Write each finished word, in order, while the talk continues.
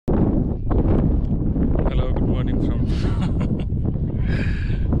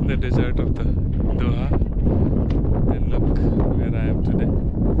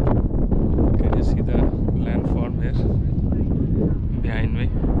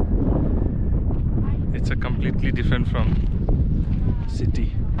It's a completely different from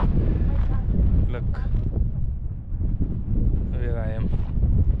city. Look where I am.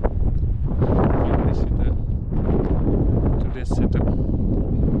 And this is the today's setup.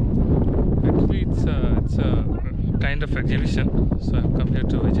 Actually, it's a kind of exhibition, so I've come here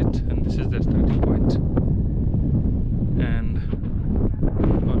to visit, and this is the starting point. And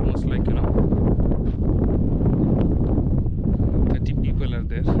almost like 30 people are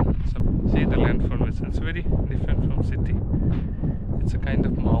there. See the land formation. It's very different from city. It's a kind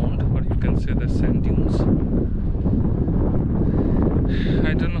of mound, or you can say the sand dunes.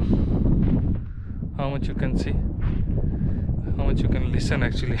 I don't know how much you can see, how much you can listen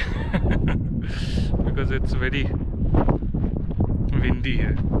actually, because it's very windy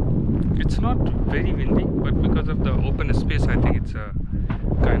here. It's not very windy, but because of the open space, I think it's a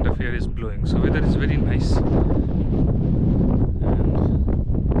kind of air is blowing. So weather is very nice.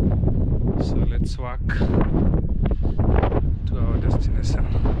 And so let's walk to our destination.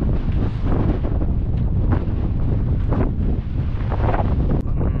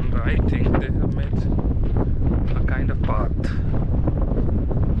 And I think they have made a kind of path.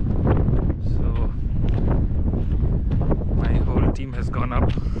 So my whole team has gone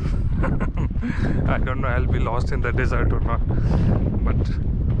up. I don't know I'll be lost in the desert or not, but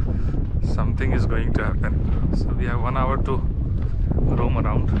something is going to happen. So we have 1 hour to roam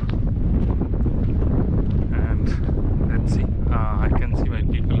around, and let's see. I can see my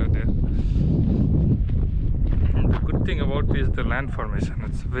people are there. And the good thing about this is the land formation.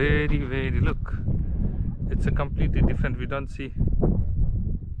 It's very look. It's a completely different. We don't see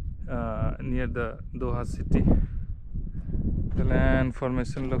near the Doha city. The land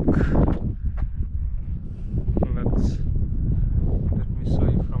formation, look. Let me show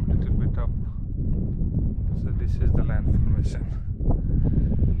you from a little bit up. So this is the land formation,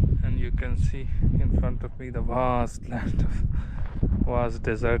 and you can see in front of me the vast land of vast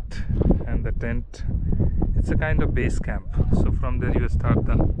desert and the tent. It's a kind of base camp. So from there you start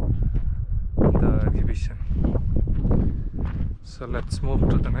the exhibition. So let's move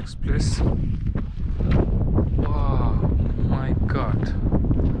to the next place. Wow, my God,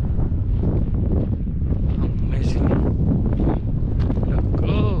 amazing. Look,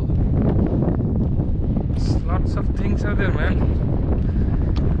 oh, lots of things are there, man.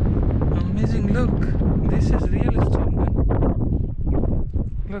 Amazing, look, this is real stone, man.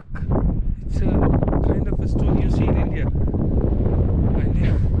 Look, it's a kind of a stone you see in India.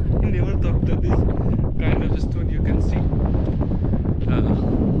 I never thought that this kind of a stone you can see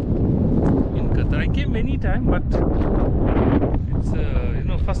in Qatar. I came many times, but it's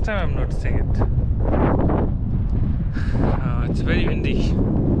first time I'm not seeing it. It's very windy.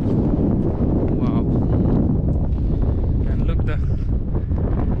 Wow. And look the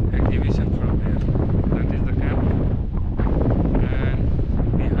exhibition from here. That is the camp. And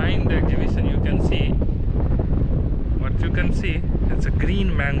behind the exhibition you can see, what you can see, it's a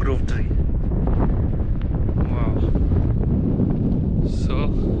green mangrove tree. Wow. So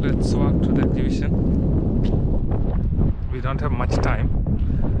let's walk to the exhibition. We don't have much time.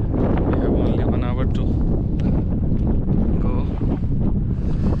 We have only 1 hour to go.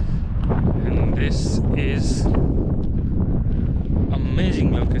 And this is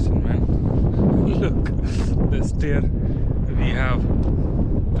amazing location, man. Look, the stair we have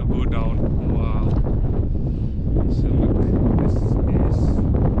to go down. Wow. So look, this is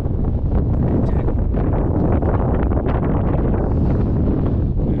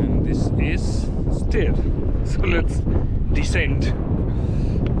and this is stair. So let's descend.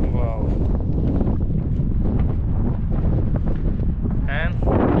 Wow. And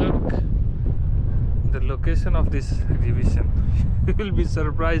look, the location of this exhibition. You will be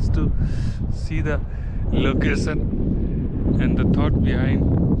surprised to see the location and the thought behind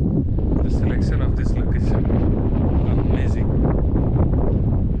the selection of this location. Amazing.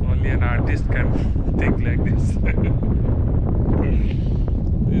 Only an artist can think like this.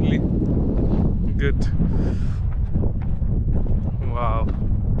 Really good. Wow.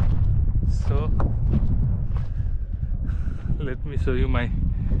 So let me show you my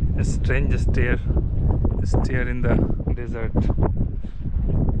strange stair in the desert.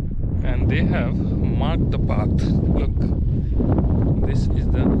 And they have marked the path. Look, this is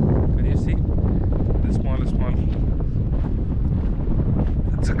the, can you see the small,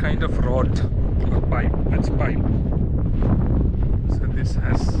 it's a kind of rod, a pipe, it's pipe. So this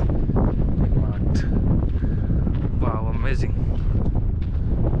has been marked. Wow, amazing.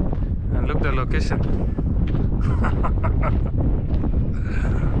 And look the location.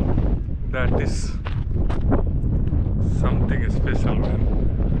 That is something special, man.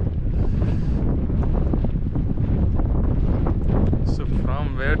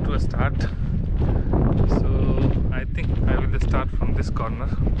 from where to start. So I think I will start from this corner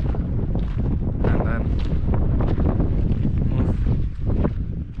and then move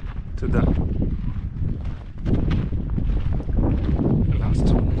to the last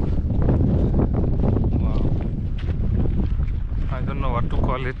one. Wow, I don't know what to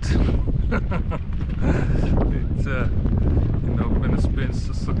call it. It's in open space.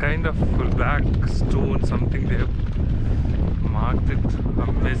 It's a kind of black stone, something they have marked it.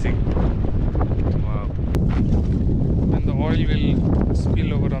 Amazing. Wow. And the oil will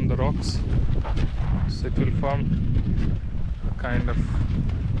spill over on the rocks, so it will form a kind of.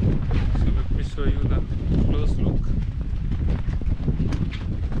 So let me show you the close look.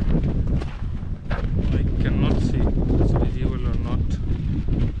 I cannot see if it's visible or not.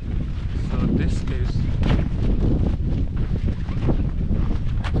 So this is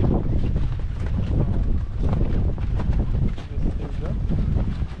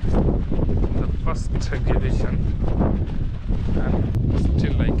the first exhibition, and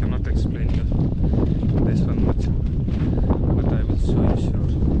still I cannot explain you this one much, but I will show you sure.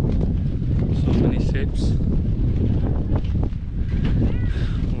 So many shapes.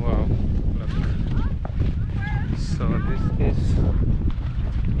 Wow, look. So this is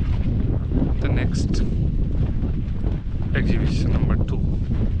the next exhibition, number 2,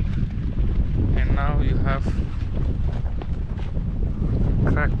 and now you have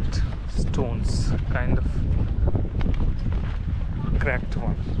cracked stones, kind of cracked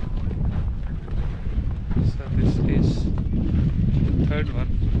one. So this is the 3rd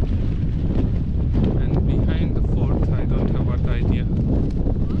one, and behind the 4th I don't have what idea.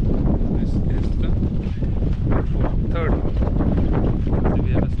 This is the 3rd one. So we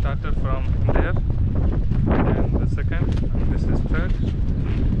have a starter from there, and the 2nd, and this is 3rd,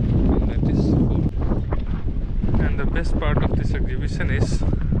 and that is 4th. And the best part of this exhibition is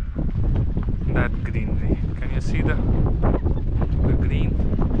that greenery. Can you see the green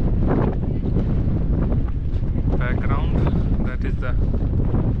background? That is the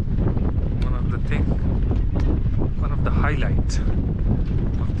one of the highlights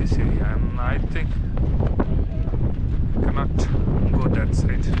of this area, and I think you cannot go that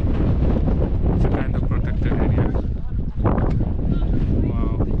side. It's a kind of protected area.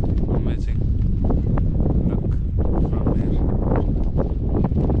 Wow, amazing. Look from here.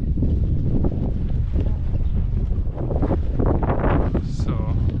 So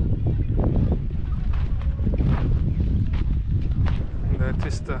that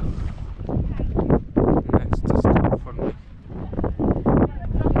is the next stop for me.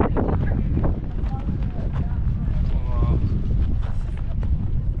 Wow.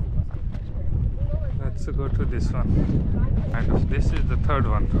 Let's go to this one. And this is the 3rd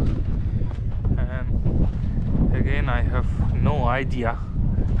one. And again I have no idea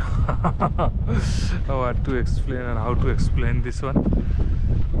what to explain and how to explain this one.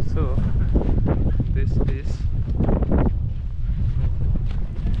 So this is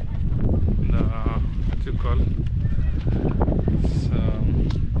the, what you call,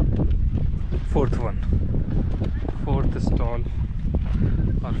 4th one, 4th stall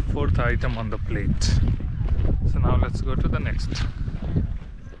or 4th item on the plate. So now let's go to the next.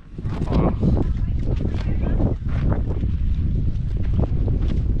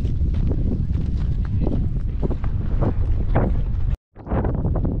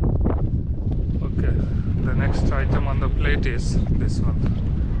 Okay, the next item on the plate is this one.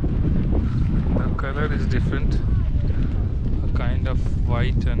 The color is different, a kind of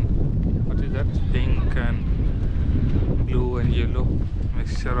white and what is that, pink and blue and yellow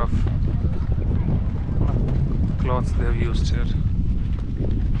mixture of cloths they have used here.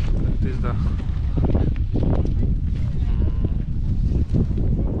 That is the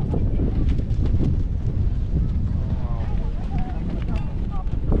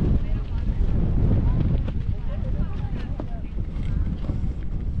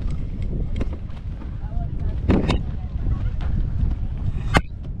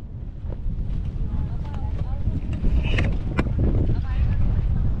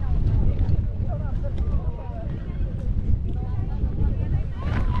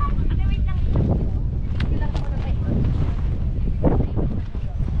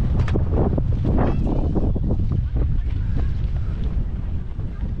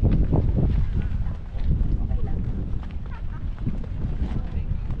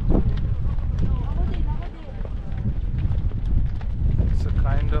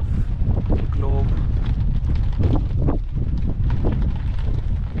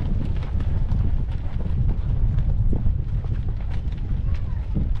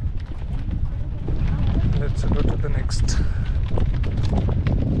Let's go to the next.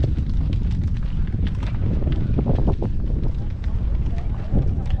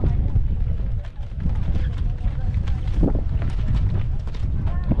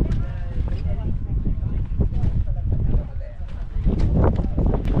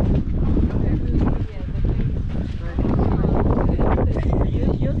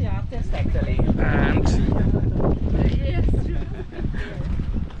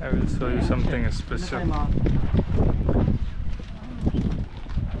 I will show you something special.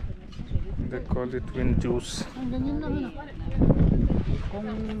 They call it wind juice. Kung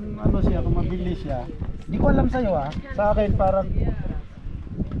ano siya, kung mabilis siya. Di ko alam sa'yo sa akin parang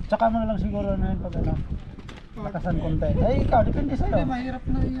tsaka mo na lang siguro na yun pag ano, lakasan konti. Eh ikaw, depende sa'yo. Hindi, mahirap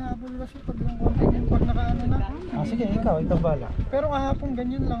na ihabol kasi pag yung konti yung pag nakaano na. Sige, ikaw bala. Pero kahapon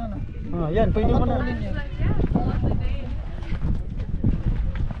ganyan lang ano. Yan, pwede mo na. Yan.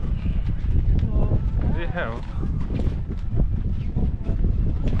 They have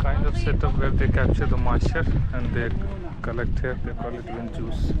kind of setup where they capture the moisture and they collect here. They call it wind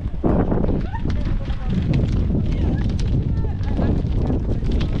juice.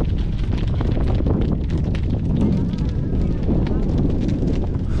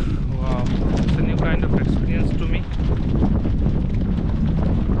 Wow, it's a new kind of experience to me.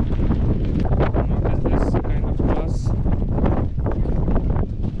 What is this kind of glass?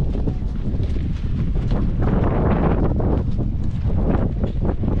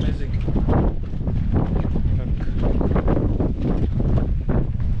 Amazing. Look.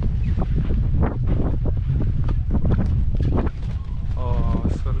 Oh,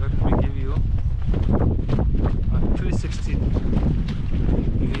 so let me give you a 360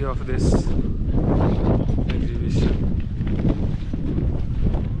 view of this exhibition.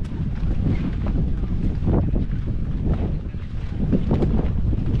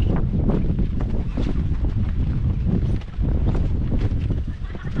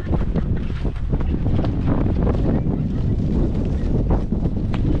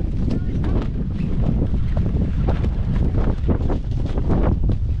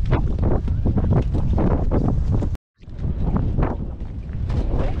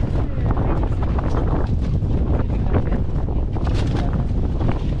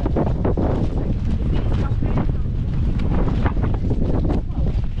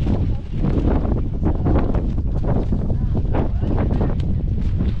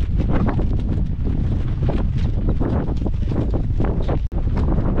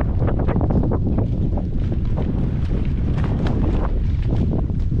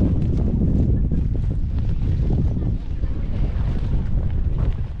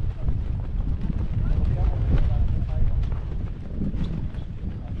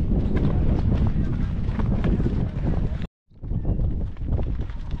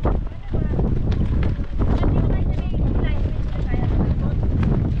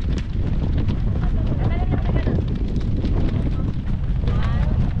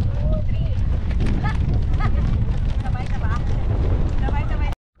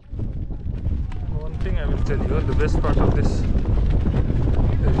 The best part of this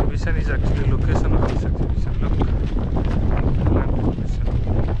exhibition is actually location of this exhibition. Look, land exhibition.